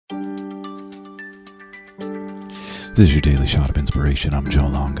This is your Daily Shot of Inspiration. I'm Joe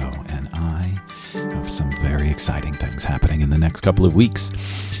Longo, and I have some very exciting things happening in the next couple of weeks.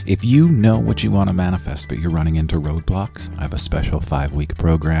 If you know what you want to manifest, but you're running into roadblocks, I have a special 5-week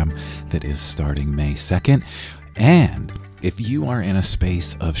program that is starting May 2nd. And if you are in a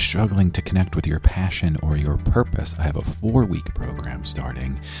space of struggling to connect with your passion or your purpose, I have a 4-week program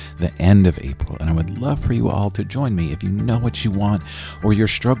starting the end of April. And I would love for you all to join me if you know what you want or you're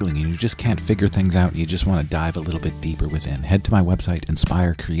struggling and you just can't figure things out and you just want to dive a little bit deeper within. Head to my website,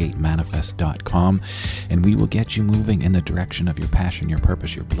 inspirecreatemanifest.com, and we will get you moving in the direction of your passion, your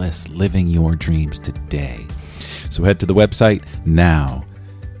purpose, your bliss, living your dreams today. So head to the website now.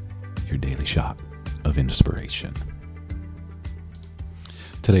 Your daily shot of inspiration.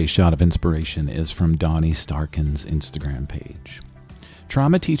 Today's shot of inspiration is from Donnie Starkin's Instagram page.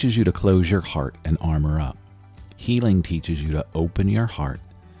 Trauma teaches you to close your heart and armor up. Healing teaches you to open your heart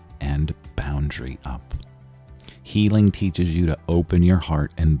and boundary up. Healing teaches you to open your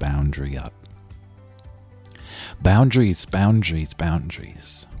heart and boundary up. Boundaries, boundaries,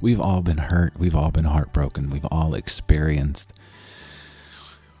 boundaries. We've all been hurt. We've all been heartbroken. We've all experienced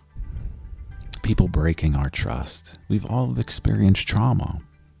people breaking our trust. We've all experienced trauma.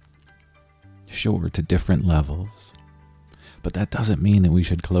 Sure, to different levels. But that doesn't mean that we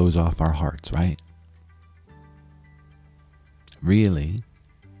should close off our hearts, right? Really,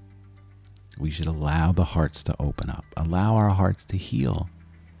 we should allow the hearts to open up. Allow our hearts to heal.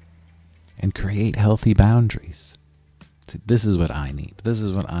 And create healthy boundaries. This is what I need. This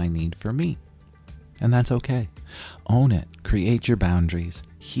is what I need for me. And that's okay. Own it. Create your boundaries.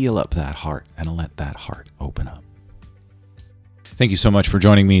 Heal up that heart and let that heart open up. Thank you so much for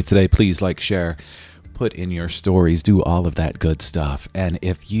joining me today. Please like, share, put in your stories, do all of that good stuff. And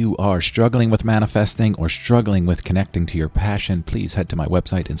if you are struggling with manifesting or struggling with connecting to your passion, please head to my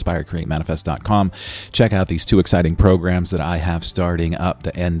website, inspirecreatemanifest.com. Check out these 2 exciting programs that I have starting up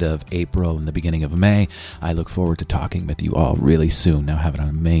the end of April and the beginning of May. I look forward to talking with you all really soon. Now have an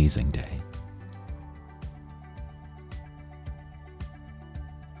amazing day.